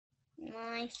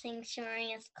My sanctuary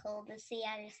is called the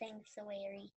Seattle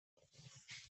Sanctuary.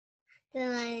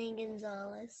 Delilah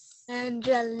Gonzalez.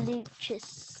 Andra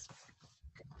Luchis.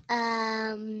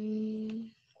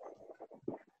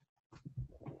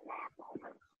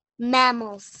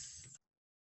 Mammals.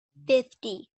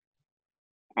 50.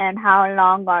 And how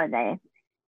long are they?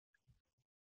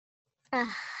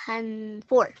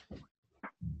 4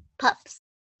 pups.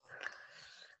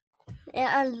 They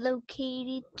are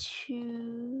located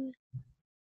to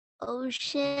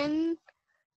ocean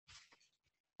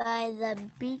by the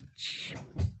beach.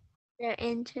 They're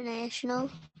international.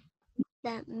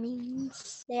 That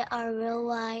means they are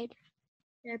worldwide.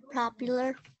 They're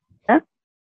popular. Huh?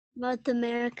 North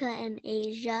America and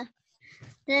Asia.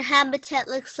 Their habitat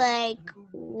looks like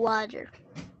water.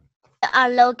 They are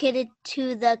located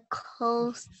to the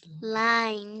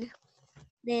coastline.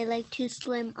 They like to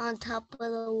swim on top of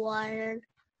the water,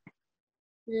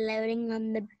 floating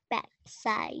on the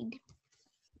backside.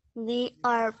 They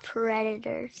are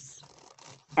predators.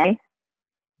 Okay.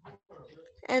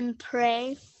 And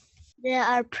prey. They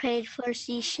are preyed for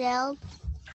seashells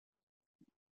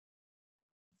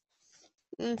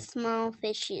and small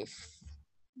fishes.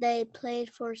 They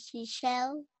played for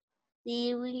seashell,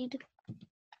 seaweed,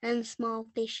 and small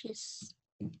fishes.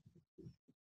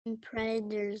 And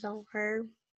predators are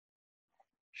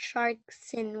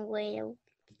sharks and whales.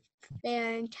 They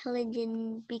are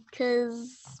intelligent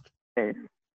because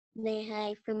they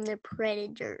hide from the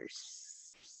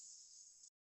predators.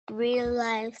 Real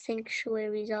life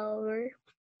sanctuaries are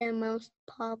the most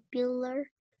popular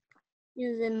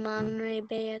is the Monterey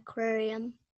Bay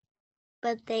Aquarium,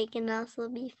 but they can also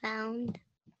be found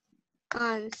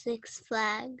on Six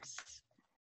Flags,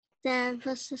 San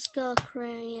Francisco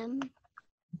Aquarium,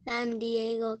 San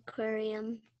Diego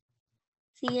Aquarium.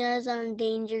 Seals are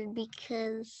endangered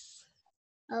because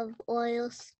of oil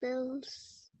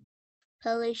spills,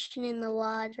 pollution in the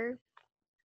water,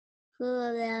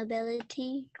 food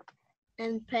availability,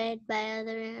 and preyed by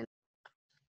other animals.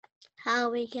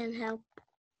 How we can help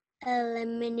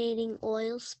eliminating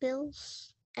oil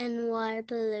spills and water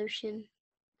pollution.